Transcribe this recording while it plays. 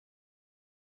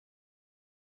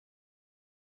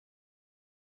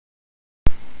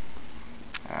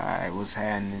Alright, what's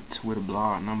happening? Twitter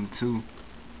blog number 2.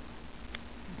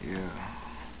 Yeah.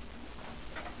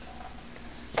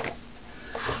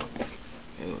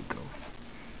 There we go.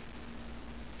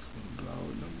 Twitter blog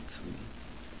number 2.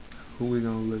 Who we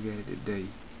gonna look at today?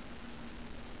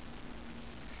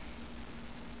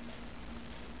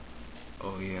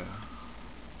 Oh yeah.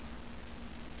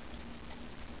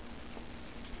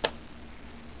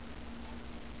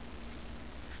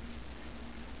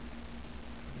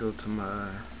 Go to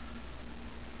my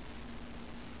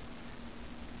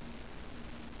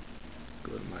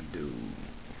dude,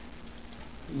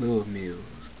 Lil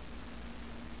Mills.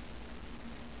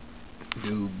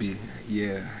 Dude be,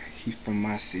 yeah, he from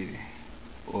my city.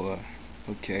 Or,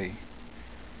 okay.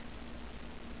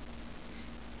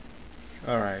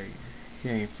 Alright, he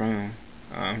ain't from,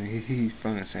 he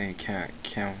from the same county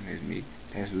as me.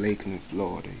 That's Lakeland,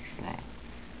 Florida he from.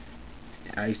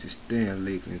 I used to stay in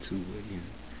Lakeland too, but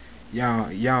you know,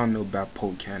 y'all know about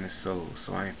Polk County, so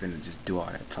I ain't finna just do all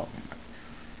that talking about it.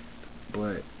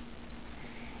 But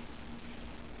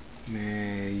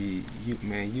man,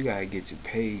 you gotta get your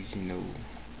page, you know.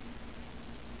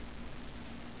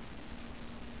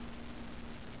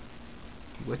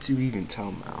 What you even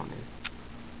talking about on it?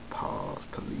 Pause,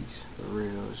 police, for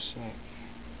real shit.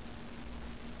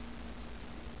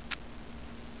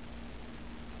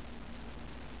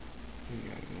 We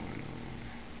got going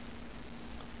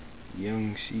on.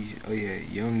 Young G, oh yeah,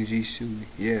 Young Jisoo,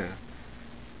 yeah,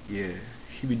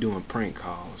 he be doing prank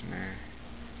calls, man.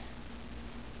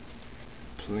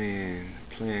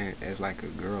 Playing as like a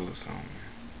girl or something.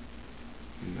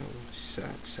 You know,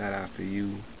 shout out to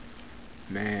you.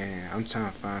 Man, I'm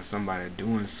trying to find somebody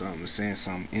doing something, saying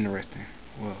something interesting.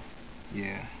 Well,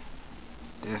 yeah,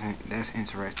 that's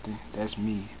interesting. That's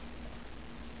me.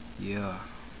 Yeah.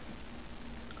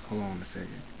 Hold on a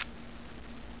second.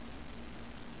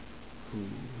 Who?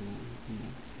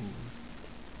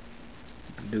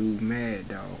 Dude, Mad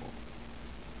Dog.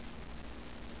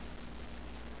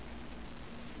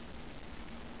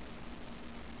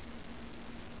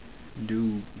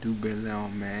 Dude better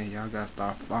on, man. Y'all gotta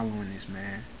start following this,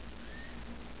 man.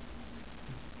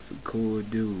 It's a cool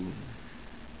dude.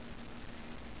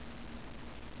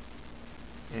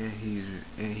 And he's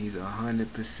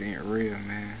 100% real,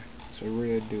 man. It's a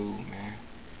real dude, man.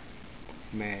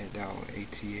 Mad Dog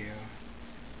ATL.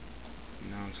 You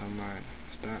know what I'm talking about?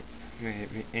 Stop, man.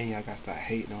 And y'all gotta start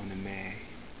hating on the man.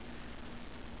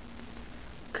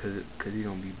 Cause he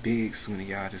gonna be big soon, and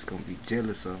y'all just gonna be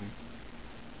jealous of him.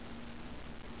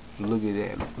 Look at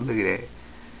that.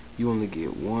 You only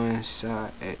get one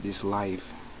shot at this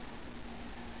life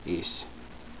ish.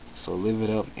 So live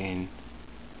it up, and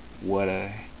what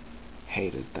a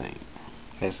hater think.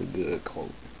 That's a good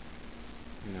quote.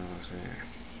 You know what I'm saying?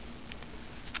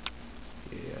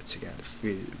 Yeah, check out the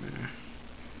fit, man.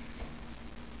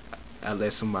 I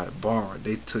let somebody borrow it.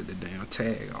 They took the damn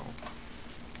tag off.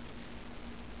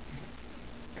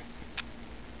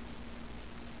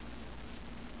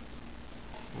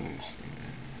 Let me see,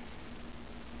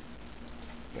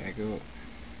 man. Back up.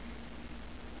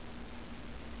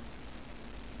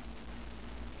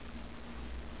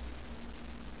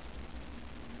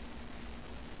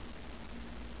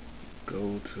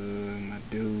 Go to my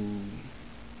dude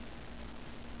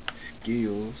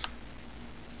skills.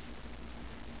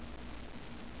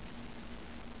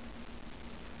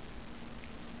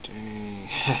 Dang.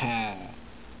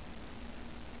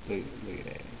 look at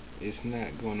that. It's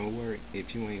not gonna work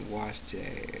if you ain't washed your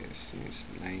ass since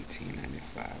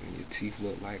 1995 and your teeth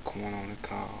look like corn on the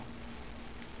cob.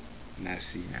 Now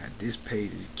see, now this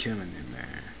page is killing it,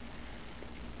 man.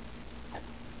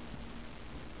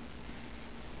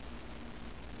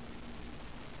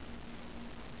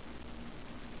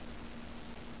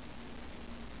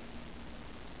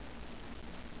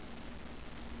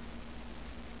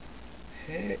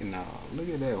 Heck no, look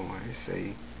at that one. It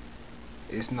say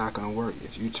it's not gonna work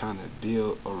if you trying to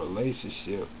build a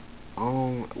relationship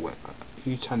on what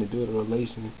you trying to build a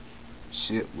relationship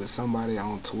with somebody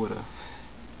on Twitter.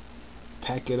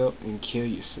 Pack it up and kill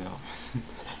yourself.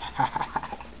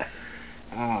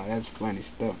 Ah, that's funny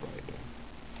stuff right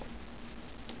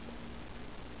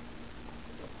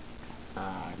there.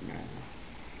 Alright,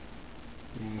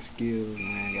 man. Skills,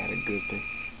 man, got a good thing.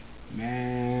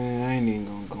 Man, I ain't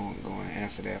even gonna go and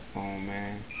answer that phone,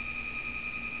 man.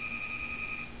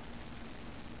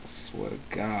 I swear to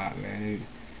God, man.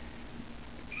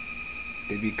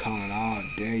 They be calling all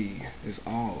day. It's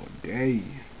all day.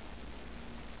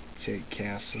 Check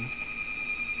Castle.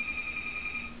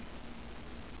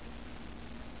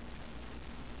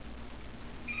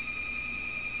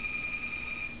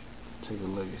 Take a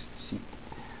look at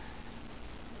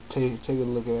take a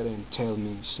look at her and tell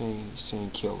me she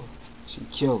ain't killer. She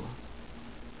killer.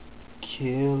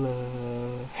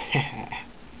 Killer.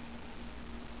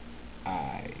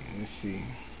 Alright, let's see.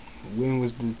 When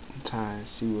was the time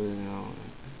she was on?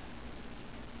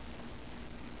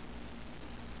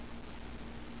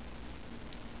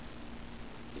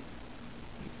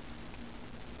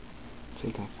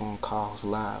 Taking phone calls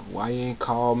live. Why you ain't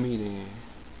call me then?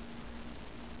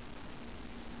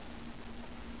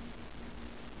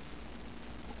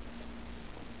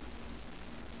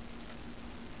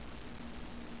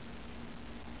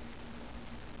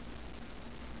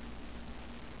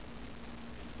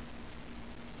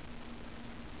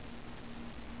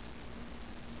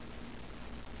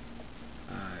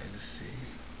 Alright, let's see.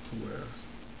 Who else?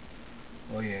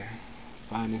 Oh yeah.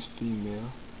 Finest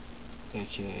female,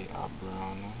 aka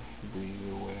Aubriana, Breezy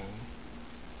or whatever.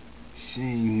 She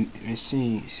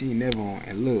ain't never on.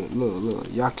 And look.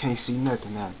 Y'all can't see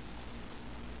nothing now.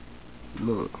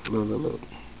 Look.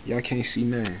 Y'all can't see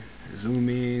nothing. Zoom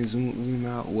in, zoom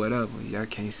out, whatever. Y'all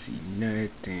can't see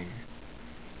nothing.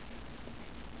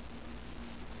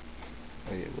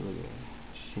 Oh yeah, look at her.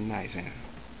 She nice, ain't her?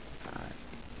 Alright.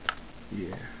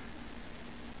 Yeah.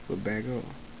 But back up.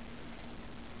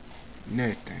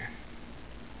 Nothing.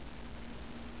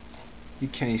 You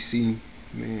can't see,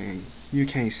 man. You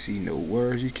can't see no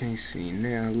words. You can't see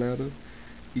now letter.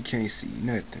 You can't see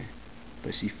nothing.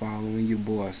 But she following your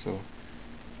boy, so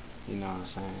you know what I'm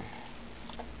saying.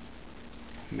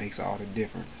 Makes all the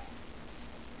difference.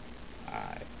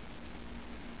 Alright.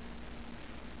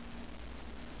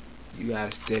 You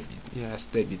gotta step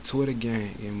your Twitter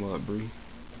game up, Bree.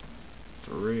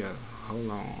 For real. Hold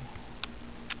on.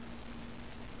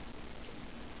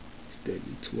 Step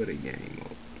your Twitter game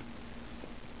up.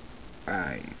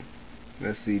 Alright.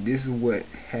 Let's see. This is what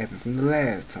happened from the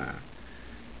last time.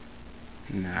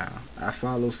 Now, I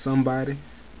follow somebody,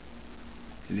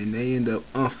 and then they end up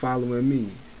unfollowing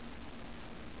me.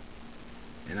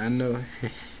 And I know,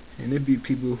 and it be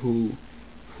people who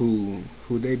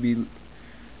they be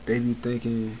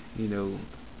thinking, you know,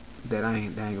 that they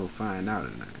ain't gonna find out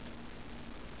or not.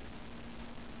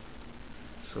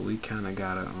 So we kinda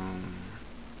gotta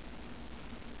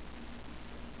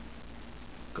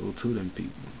go to them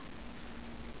people.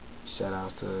 Shout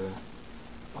out to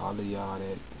all of y'all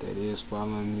that is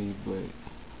following me, but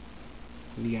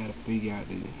we gotta figure out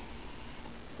that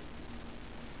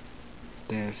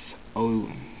that's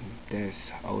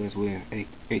Otis Williams,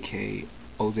 aka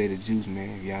OJ the Juice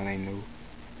Man. If y'all ain't know,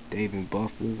 Dave and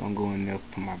Buster's. I'm going there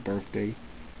for my birthday.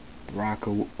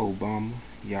 Barack Obama,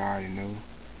 y'all already know.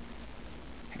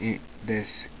 And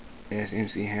that's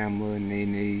MC Hammer,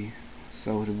 Nene,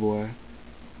 Soulja Boy,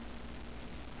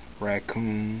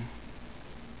 Raccoon,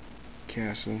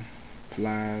 Castle,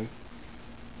 Plies,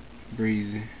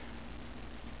 Breezy.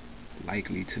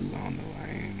 Likely to, I don't know, I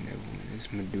ain't never.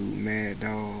 It's my dude, Mad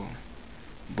Dog,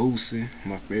 Boosie,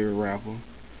 my favorite rapper,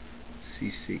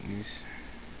 Seasickness,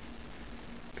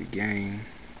 The Game.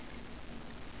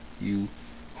 You,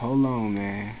 hold on,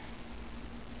 man.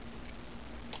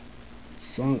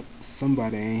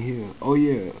 Somebody ain't here. Oh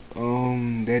yeah,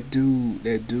 that dude,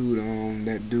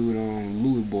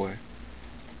 Louis Boy.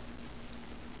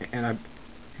 And I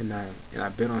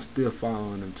bet I'm still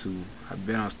following him too. I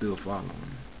bet I'm still following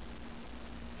him.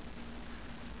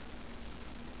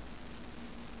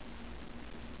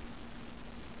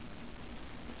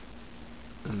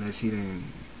 Unless he didn't.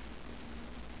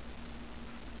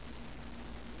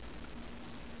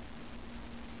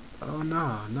 Oh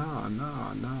no.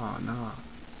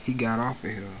 He got off of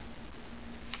here.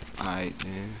 Alright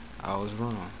then, I was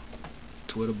wrong.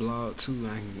 Twitter blog too.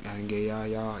 I can get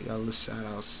y'all little shout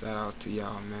out to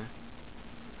y'all, man.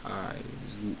 Alright,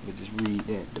 but just read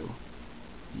that though.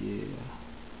 Yeah.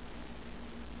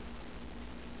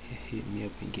 Hit me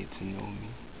up and get to know me.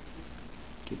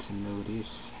 Get to know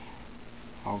this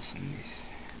awesomeness.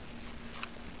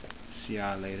 See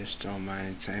y'all later. Strong Mind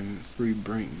Entertainment. Free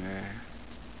Brink, man.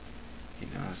 You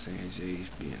know what I'm saying?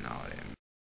 JHB and all that, man.